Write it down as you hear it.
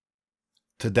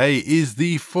Today is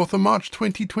the 4th of March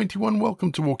 2021.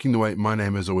 Welcome to Walking the Way. My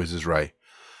name as always is Ray.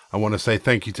 I want to say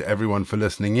thank you to everyone for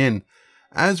listening in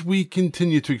as we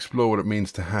continue to explore what it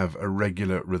means to have a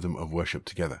regular rhythm of worship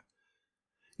together.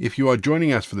 If you are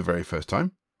joining us for the very first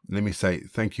time, let me say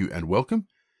thank you and welcome.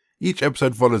 Each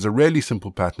episode follows a really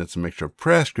simple pattern. It's a mixture of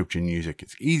prayer, scripture, and music.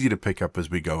 It's easy to pick up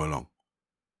as we go along.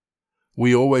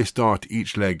 We always start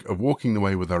each leg of Walking the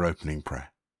Way with our opening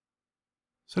prayer.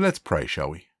 So let's pray, shall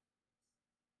we?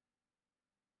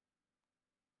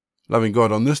 Loving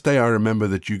God, on this day I remember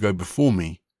that you go before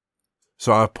me,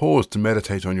 so I pause to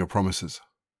meditate on your promises.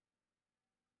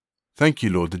 Thank you,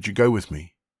 Lord, that you go with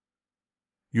me.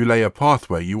 You lay a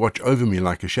pathway, you watch over me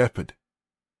like a shepherd.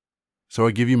 So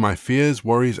I give you my fears,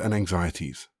 worries, and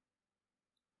anxieties.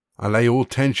 I lay all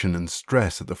tension and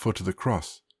stress at the foot of the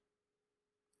cross.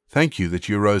 Thank you that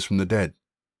you arose from the dead,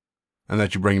 and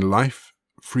that you bring life,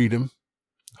 freedom,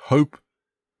 hope,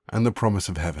 and the promise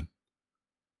of heaven.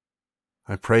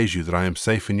 I praise you that I am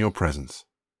safe in your presence.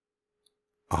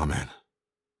 Amen.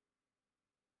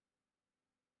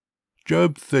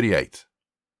 Job 38,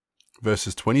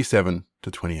 verses 27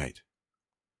 to 28.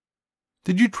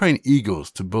 Did you train eagles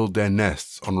to build their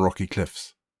nests on rocky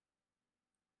cliffs?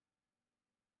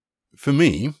 For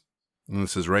me, and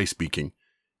this is Ray speaking,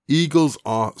 eagles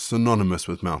are synonymous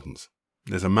with mountains.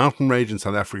 There's a mountain range in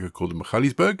South Africa called the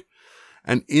Magaliesberg,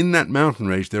 and in that mountain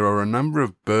range there are a number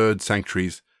of bird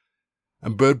sanctuaries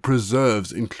and bird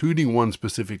preserves, including one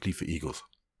specifically for eagles.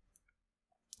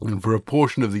 And for a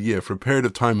portion of the year, for a period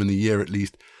of time in the year at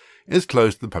least, is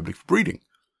closed to the public for breeding.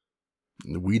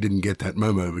 We didn't get that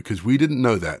memo because we didn't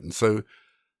know that, and so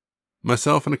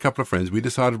myself and a couple of friends, we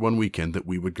decided one weekend that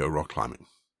we would go rock climbing.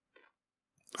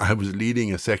 I was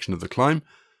leading a section of the climb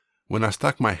when I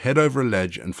stuck my head over a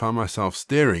ledge and found myself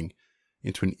staring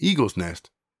into an eagle's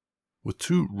nest with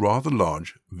two rather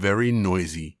large, very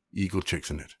noisy eagle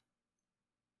chicks in it.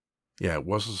 Yeah, it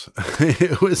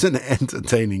was an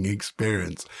entertaining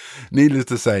experience. Needless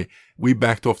to say, we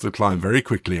backed off the climb very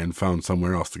quickly and found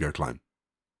somewhere else to go climb.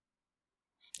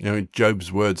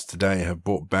 Job's words today have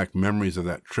brought back memories of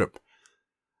that trip.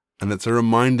 And it's a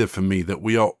reminder for me that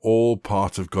we are all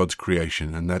part of God's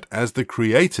creation, and that as the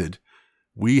created,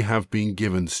 we have been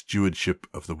given stewardship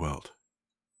of the world.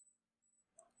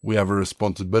 We have a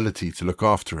responsibility to look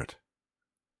after it.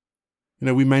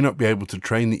 We may not be able to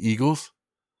train the eagles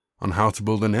on how to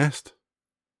build a nest,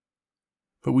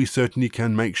 but we certainly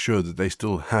can make sure that they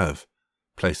still have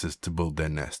places to build their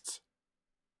nests.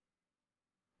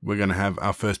 We're going to have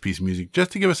our first piece of music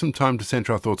just to give us some time to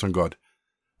center our thoughts on God,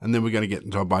 and then we're going to get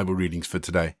into our Bible readings for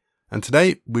today. And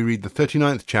today we read the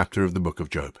 39th chapter of the book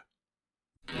of Job.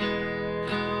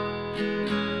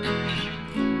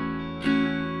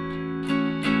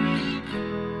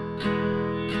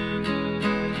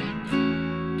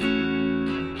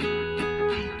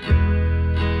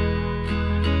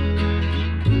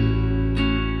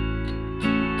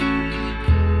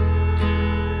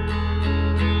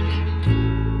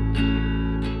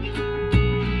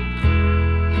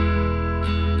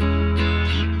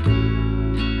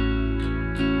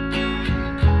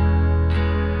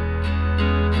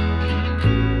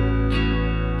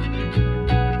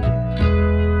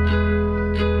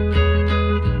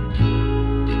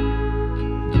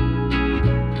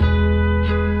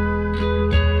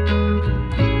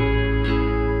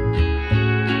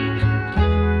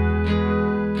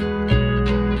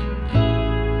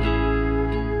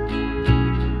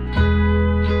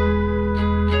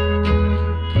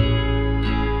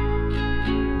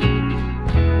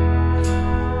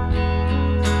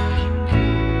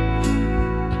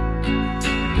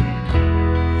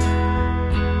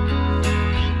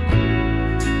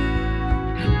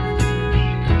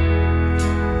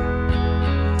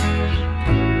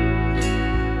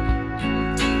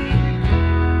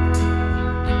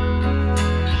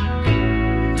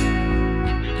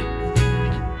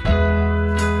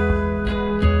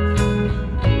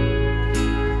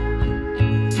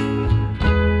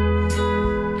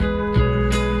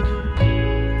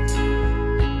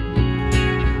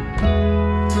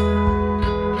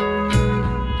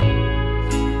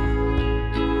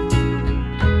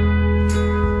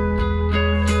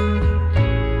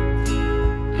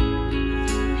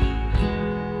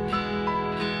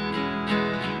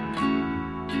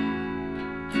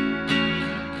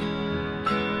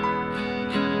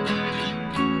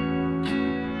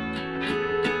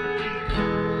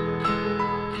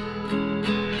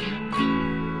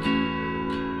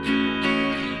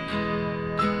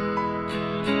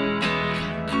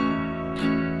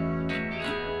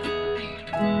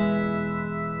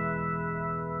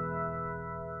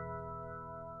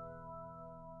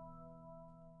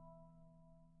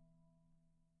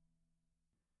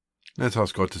 Let's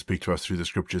ask God to speak to us through the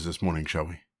scriptures this morning, shall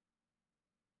we?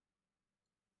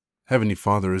 Heavenly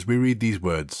Father, as we read these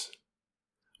words,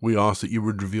 we ask that you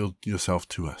would reveal yourself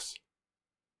to us.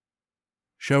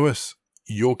 Show us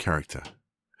your character,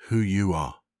 who you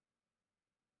are.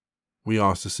 We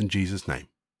ask this in Jesus' name.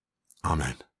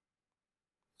 Amen.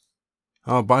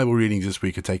 Our Bible readings this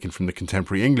week are taken from the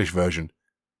Contemporary English Version,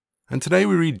 and today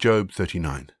we read Job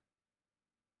 39.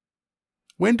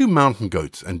 When do mountain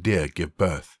goats and deer give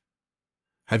birth?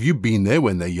 Have you been there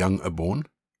when their young are born?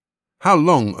 How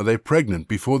long are they pregnant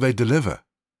before they deliver?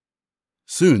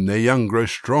 Soon their young grow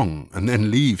strong and then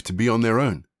leave to be on their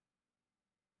own.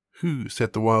 Who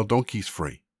set the wild donkeys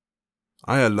free?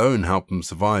 I alone help them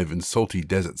survive in salty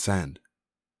desert sand.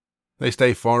 They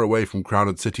stay far away from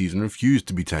crowded cities and refuse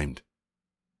to be tamed.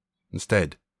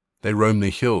 Instead, they roam the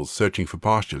hills searching for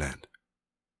pasture land.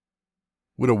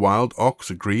 Would a wild ox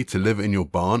agree to live in your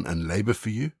barn and labor for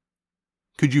you?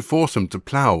 Could you force him to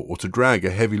plow or to drag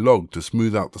a heavy log to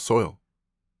smooth out the soil?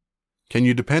 Can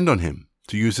you depend on him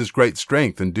to use his great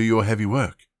strength and do your heavy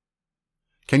work?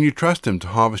 Can you trust him to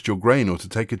harvest your grain or to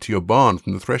take it to your barn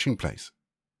from the threshing place?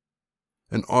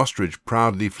 An ostrich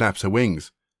proudly flaps her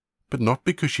wings, but not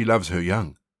because she loves her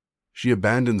young. She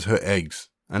abandons her eggs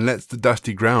and lets the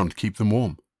dusty ground keep them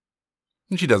warm.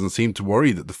 And she doesn't seem to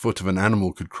worry that the foot of an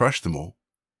animal could crush them all.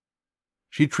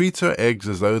 She treats her eggs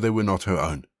as though they were not her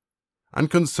own,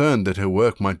 unconcerned that her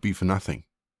work might be for nothing.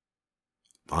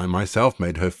 I myself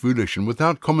made her foolish and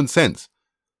without common sense,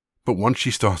 but once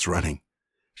she starts running,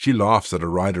 she laughs at a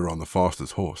rider on the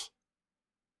fastest horse.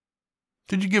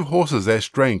 Did you give horses their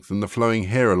strength and the flowing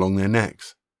hair along their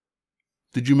necks?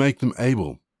 Did you make them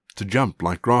able to jump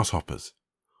like grasshoppers,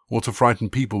 or to frighten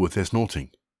people with their snorting?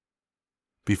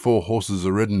 Before horses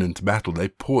are ridden into battle, they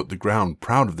paw at the ground,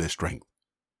 proud of their strength.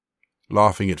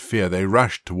 Laughing at fear, they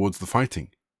rush towards the fighting,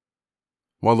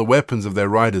 while the weapons of their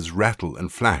riders rattle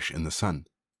and flash in the sun.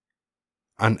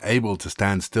 Unable to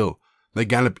stand still, they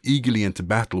gallop eagerly into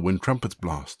battle when trumpets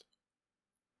blast.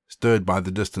 Stirred by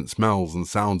the distant smells and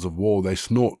sounds of war, they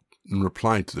snort in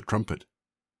reply to the trumpet.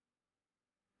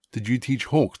 Did you teach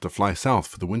hawks to fly south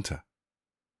for the winter?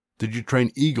 Did you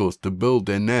train eagles to build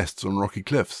their nests on rocky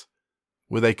cliffs,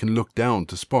 where they can look down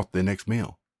to spot their next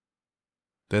meal?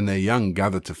 Then their young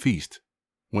gather to feast,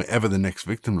 wherever the next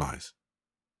victim lies.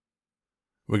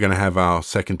 We're going to have our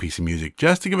second piece of music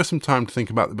just to give us some time to think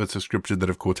about the bits of scripture that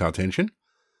have caught our attention.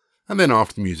 And then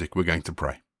after the music, we're going to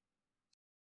pray.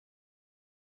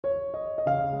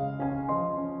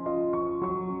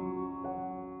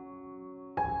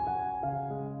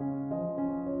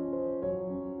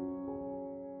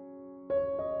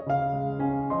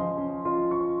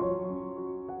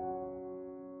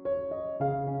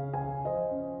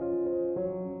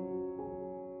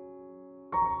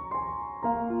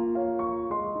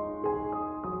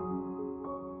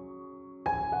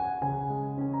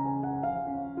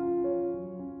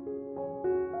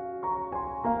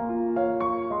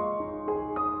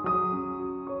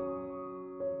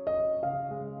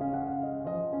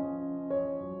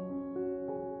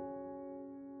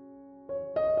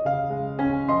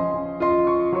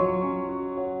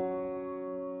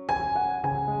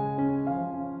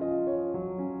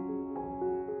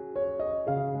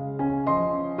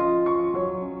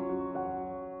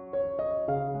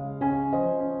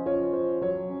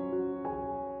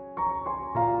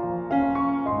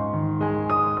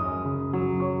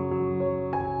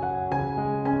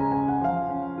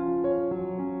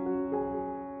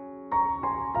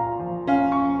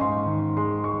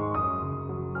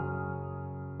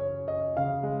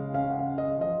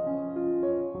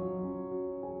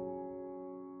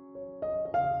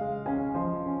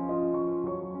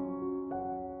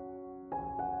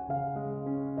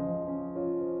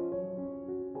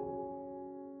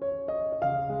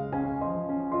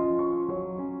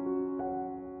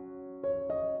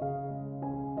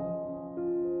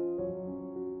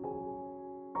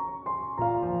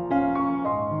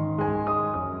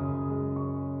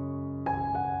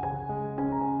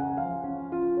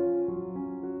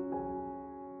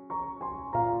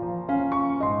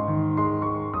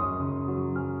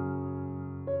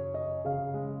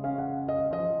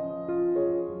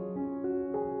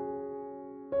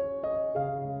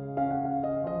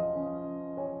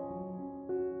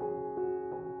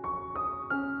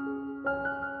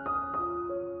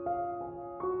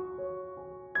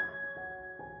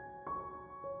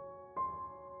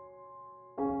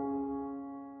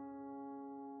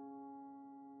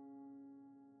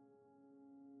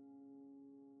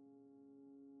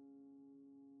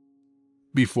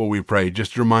 Before we pray,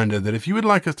 just a reminder that if you would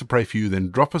like us to pray for you,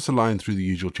 then drop us a line through the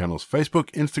usual channels: Facebook,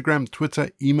 Instagram,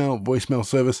 Twitter, email, voicemail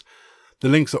service, The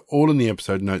links are all in the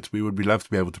episode notes. We would be love to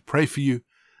be able to pray for you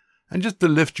and just to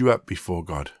lift you up before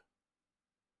God.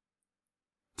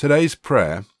 Today's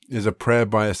prayer is a prayer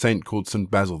by a saint called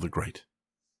St. Basil the Great.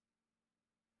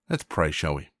 Let's pray,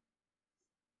 shall we?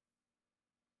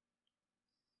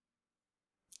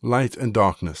 Light and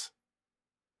darkness,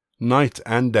 night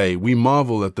and day, we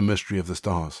marvel at the mystery of the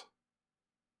stars.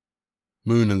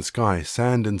 Moon and sky,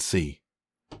 sand and sea,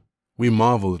 we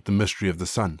marvel at the mystery of the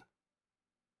sun.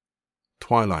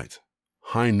 Twilight,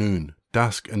 high noon,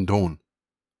 dusk and dawn.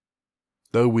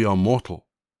 Though we are mortal,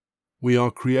 we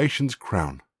are creation's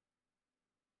crown.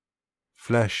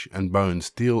 Flesh and bone,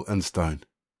 steel and stone,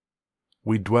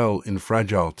 we dwell in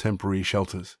fragile temporary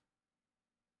shelters.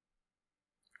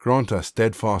 Grant us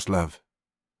steadfast love,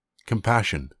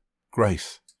 compassion,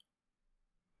 grace.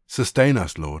 Sustain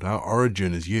us, Lord, our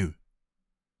origin is you.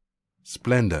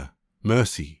 Splendor,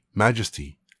 mercy,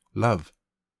 majesty, love,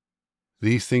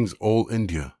 these things all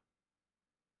endure.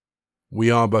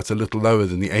 We are but a little lower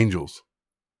than the angels.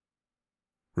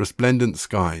 Resplendent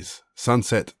skies,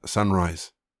 sunset,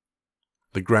 sunrise,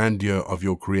 the grandeur of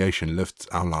your creation lifts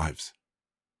our lives.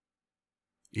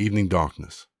 Evening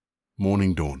darkness,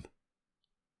 morning dawn,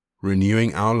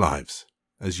 renewing our lives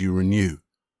as you renew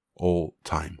all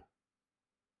time.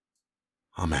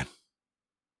 Amen.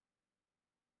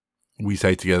 We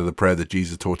say together the prayer that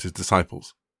Jesus taught his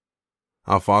disciples.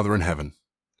 Our Father in heaven,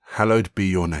 hallowed be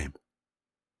your name.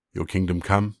 Your kingdom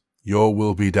come, your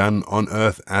will be done on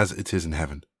earth as it is in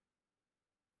heaven.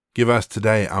 Give us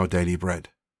today our daily bread.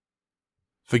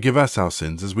 Forgive us our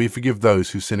sins as we forgive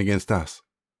those who sin against us.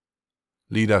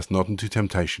 Lead us not into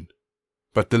temptation,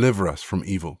 but deliver us from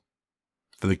evil.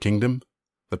 For the kingdom,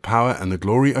 the power, and the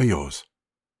glory are yours,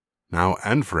 now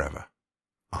and forever.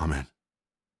 Amen.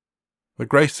 The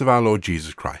grace of our Lord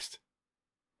Jesus Christ,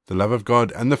 the love of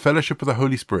God, and the fellowship of the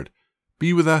Holy Spirit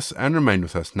be with us and remain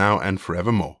with us now and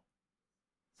forevermore.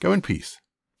 Go in peace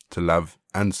to love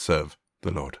and serve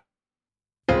the Lord.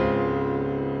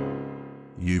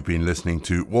 You've been listening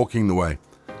to Walking the Way.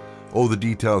 All the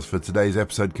details for today's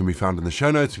episode can be found in the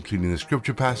show notes, including the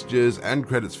scripture passages and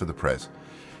credits for the prayers.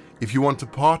 If you want to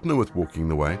partner with Walking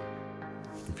the Way,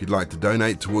 if you'd like to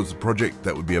donate towards the project,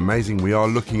 that would be amazing. We are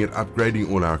looking at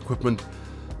upgrading all our equipment,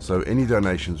 so any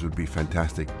donations would be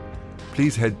fantastic.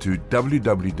 Please head to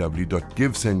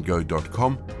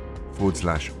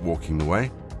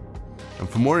www.givesendgo.com/walkingtheway. And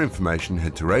for more information,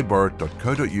 head to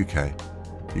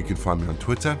rayborrett.co.uk. You can find me on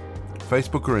Twitter,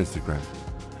 Facebook or Instagram.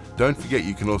 Don't forget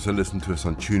you can also listen to us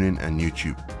on TuneIn and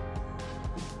YouTube.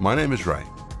 My name is Ray,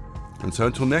 and so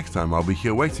until next time I'll be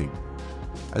here waiting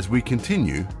as we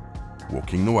continue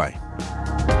walking the way.